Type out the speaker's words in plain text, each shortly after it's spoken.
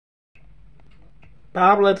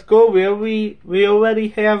Bob, let's go. We already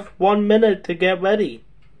have 1 minute to get ready.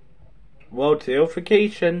 Well, it's your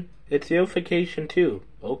vacation. It's your vacation too.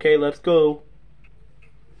 Okay, let's go.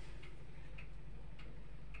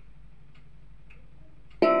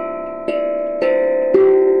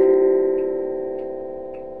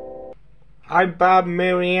 Hi, Bob and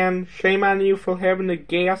Marianne. Shame on you for having a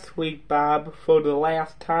gas leak, Bob, for the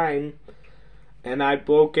last time. And I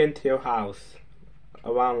broke into your house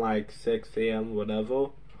around like 6 a.m. whatever.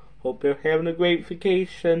 Hope you're having a great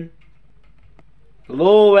vacation.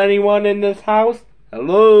 Hello, anyone in this house?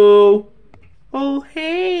 Hello? Oh,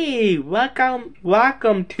 hey!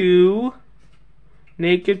 Welcome to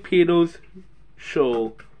Naked Peter's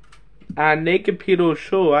show. On Naked Peter's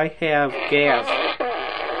show, I have gas.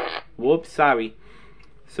 Whoops, sorry.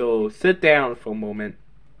 So, sit down for a moment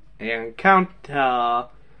and count to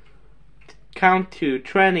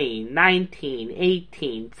 20, 19,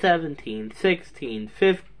 18, 17, 16,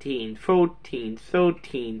 15, 14,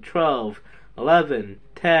 13, 12, 11,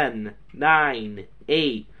 10, 9,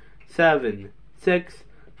 8, 7, 6,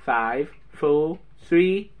 5, 4,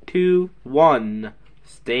 3, 2, 1.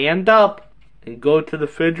 Stand up and go to the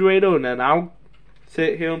refrigerator, and then I'll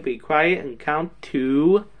sit here and be quiet and count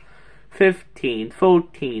to 15,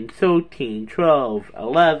 14, 13, 12,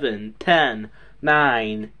 11, 10,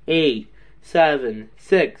 9, 8, 7,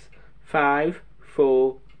 6, 5,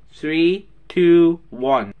 4, 3, 2,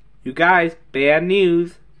 1. You guys, bad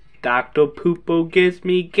news. Dr. Poopo gives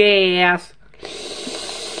me gas.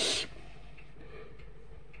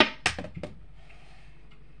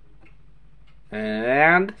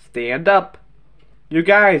 And stand up. You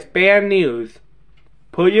guys, bad news.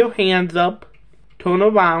 Put your hands up. Turn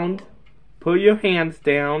around. Put your hands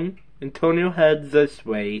down. And turn your heads this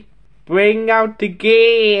way. Bring out the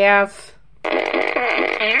gas.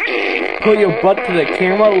 Put your butt to the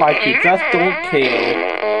camera like you just don't care.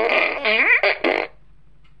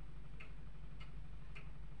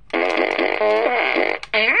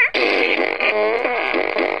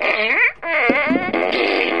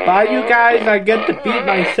 Bye, you guys. I get to beat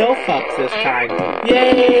myself up this time.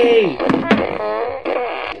 Yay!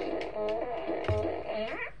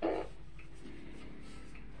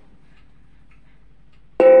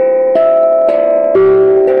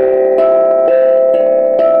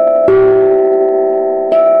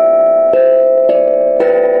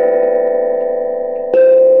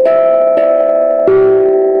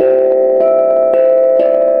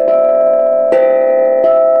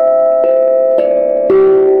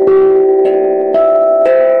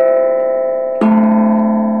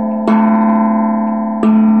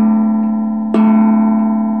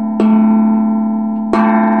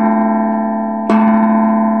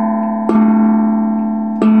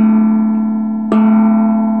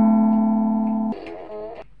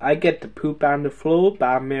 I get to poop on the floor.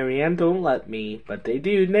 Bob and Marianne don't let me, but they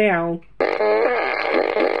do now. Oh,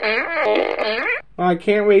 I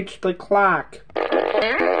can't reach the clock.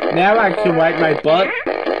 Now I can wipe my butt.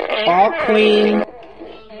 All clean.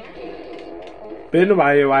 Been a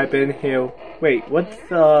while I've been here. Wait, what's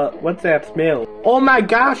that smell? Oh my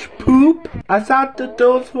gosh, poop! I thought the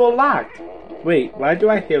doors were locked. Wait, why do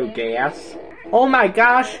I hear gas? Oh my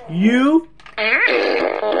gosh, you?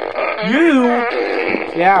 You?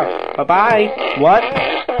 Yeah, bye-bye. What?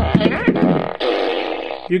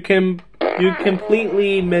 You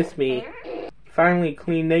completely missed me. Finally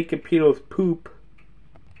clean Naked Peter's poop.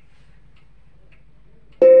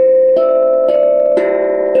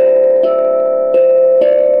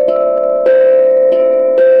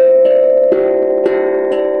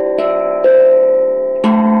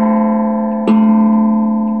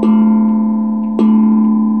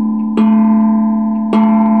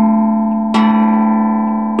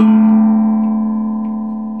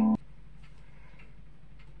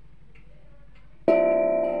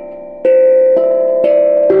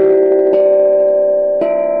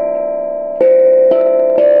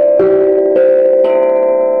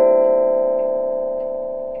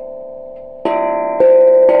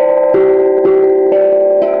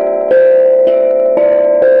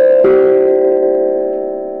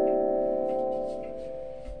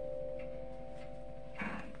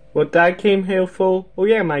 What I came here for? Oh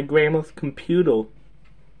yeah, my grandma's computer.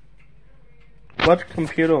 What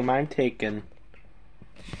computer am I taking?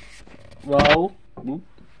 Well,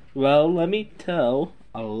 let me tell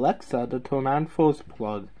Alexa to turn on first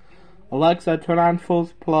plug. Alexa, turn on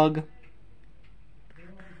first plug.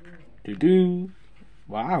 Do.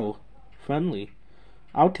 Wow, friendly.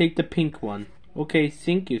 I'll take the pink one. Okay,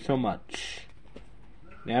 thank you so much.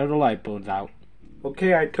 Now the light bulb's out.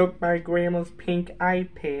 Okay, I took my grandma's pink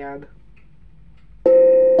iPad.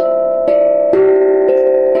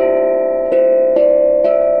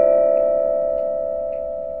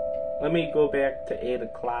 Let me go back to 8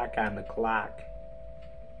 o'clock on the clock.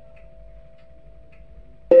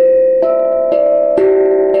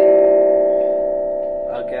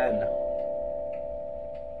 Again.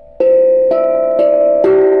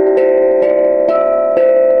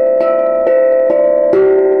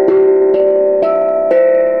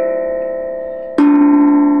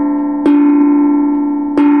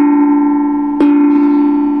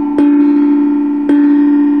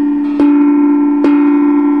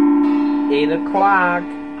 O'clock.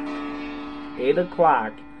 8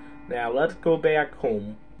 o'clock. Now let's go back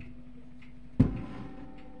home.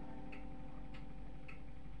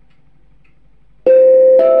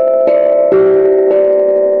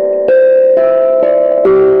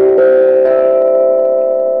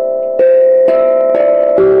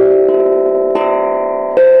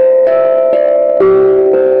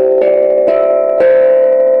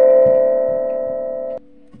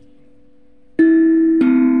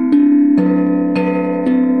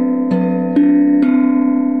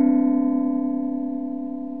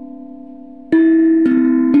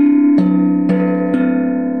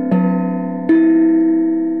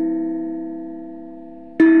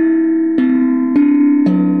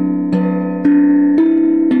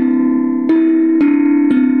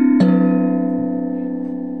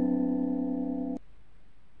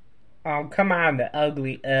 Oh, come on, the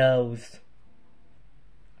ugly elves.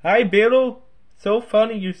 Hi, Beetle. So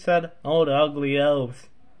funny you said, oh, the ugly elves.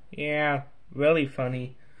 Yeah, really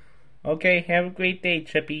funny. Okay, have a great day,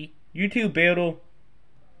 Chippy. You too, Beetle.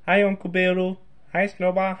 Hi, Uncle Beetle. Hi,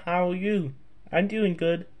 Snowball. How are you? I'm doing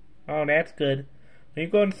good. Oh, that's good. Are you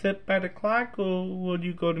going to sit by the clock, or will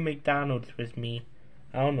you go to McDonald's with me?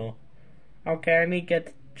 I don't know. Okay, I need to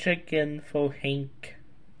get chicken for Hank.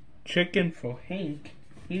 Chicken for Hank?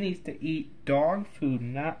 He needs to eat dog food,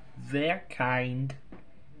 not that kind.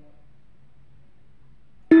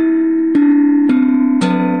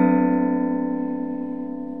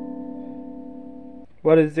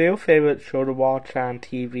 What is your favorite show to watch on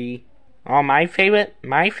TV? Oh, my favorite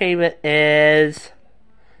is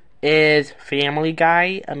Family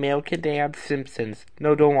Guy, American Dad, Simpsons.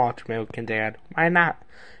 No, don't watch American Dad. Why not?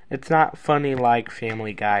 It's not funny like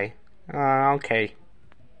Family Guy. Okay.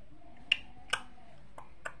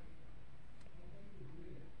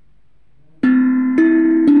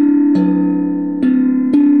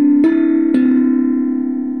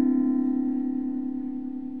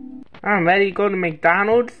 I'm ready to go to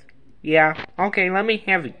McDonald's? Yeah, okay, let me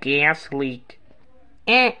have a gas leak.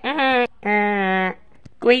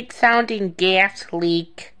 Great sounding gas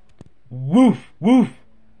leak. Woof, woof.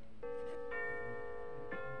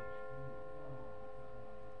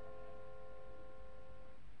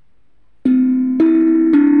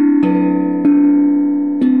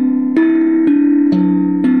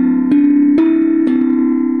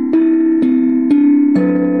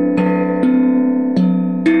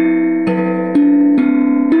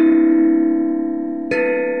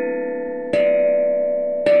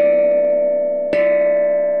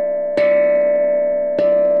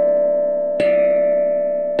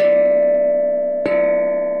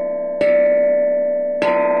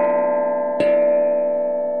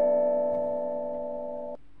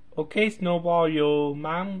 Okay, Snowball, your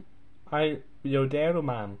dad or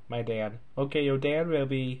mom? My dad. Okay, your dad will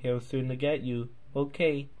be here soon to get you.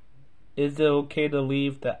 Okay. Is it okay to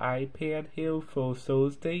leave the iPad here for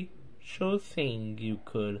Thursday? Sure thing, you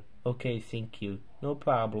could. Okay, thank you. No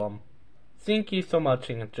problem. Thank you so much,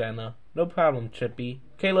 Aunt Jenna. No problem, Chippy.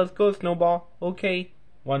 Okay, let's go, Snowball. Okay.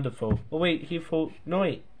 Wonderful. Oh, wait, no,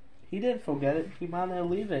 wait. He didn't forget it. He wanted to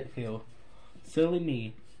leave it here. Silly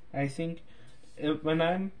me. I think when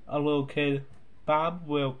I'm a little kid, Bob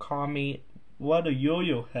will call me, what a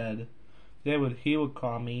yo-yo head. He would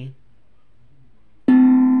call me.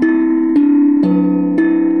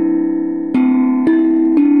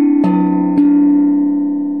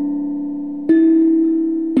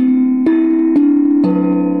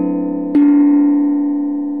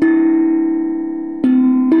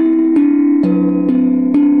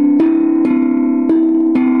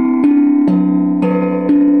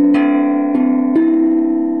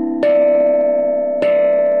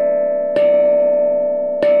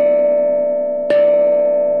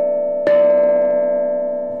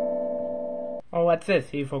 Oh, what's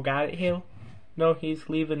this? He forgot it here? No, he's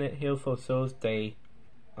leaving it here for Thursday.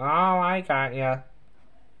 Oh, I got ya.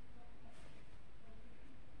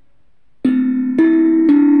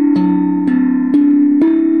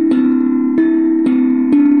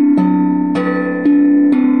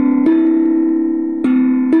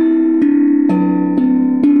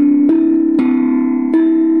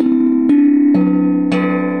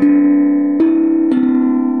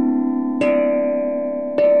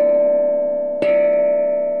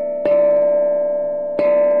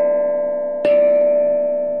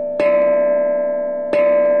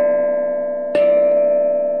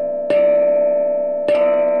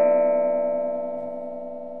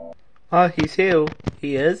 Oh, he's here.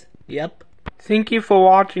 He is? Yep. Thank you for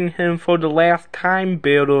watching him for the last time,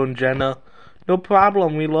 Bill and Jenna. No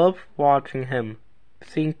problem, we love watching him.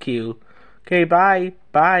 Thank you. Okay, bye.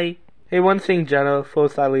 Bye. Hey, one thing, Jenna,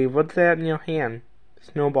 first I leave. What's that in your hand?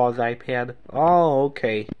 Snowball's iPad. Oh,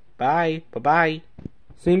 okay. Bye. Bye-bye.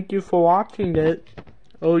 Thank you for watching it.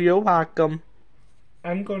 Oh, you're welcome.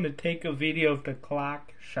 I'm going to take a video of the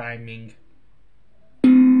clock chiming.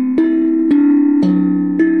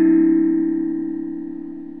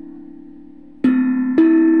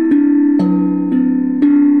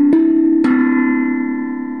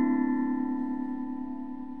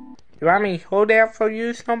 You want me to hold that for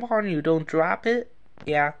you, Snowball, and you don't drop it?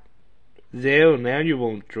 Yeah. There, now you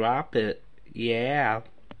won't drop it. Yeah.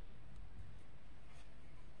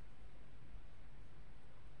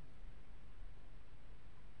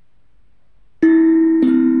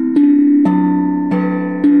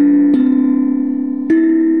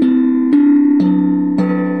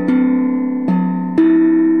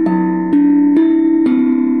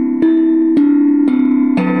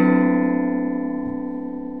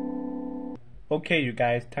 Okay, you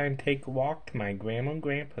guys, time to take a walk to my grandma and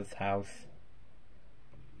grandpa's house.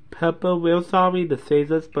 Peppa, we're sorry to say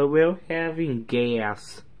this, but we're having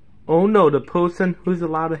gas. Oh no, the person who's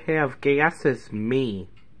allowed to have gas is me.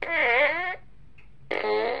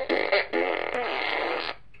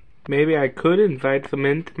 Maybe I could invite them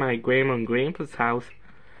into my grandma and grandpa's house.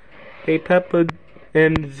 Hey Peppa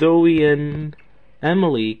and Zoe and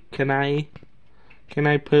Emily, can I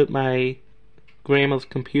put my grandma's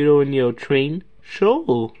computer in your train?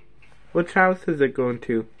 Sure. Which house is it going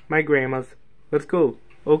to? My grandma's. Let's go.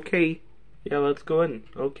 Okay. Yeah, let's go in.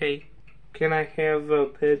 Okay. Can I have a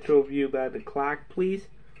picture of you by the clock, please?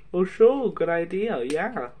 Oh, sure. Good idea.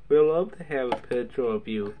 Yeah. We'd love to have a picture of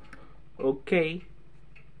you. Okay.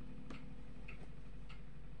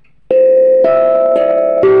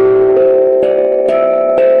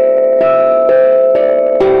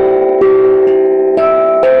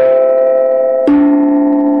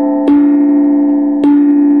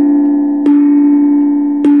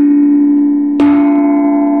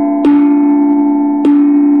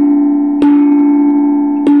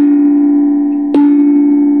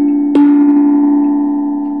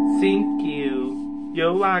 Thank you.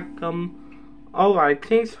 You're welcome. Alright,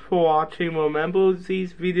 thanks for watching. Remember,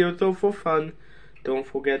 these videos are for fun. Don't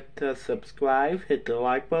forget to subscribe, hit the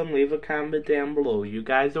like button, leave a comment down below. You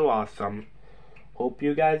guys are awesome. Hope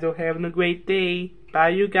you guys are having a great day. Bye,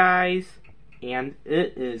 you guys. And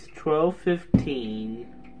it is 12:15.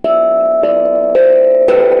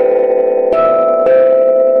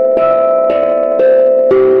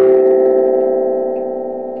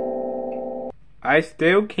 I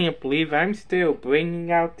still can't believe I'm still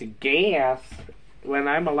bringing out the gas when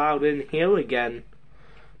I'm allowed in here again.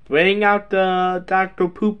 Bring out the Dr.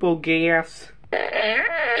 Poopo gas.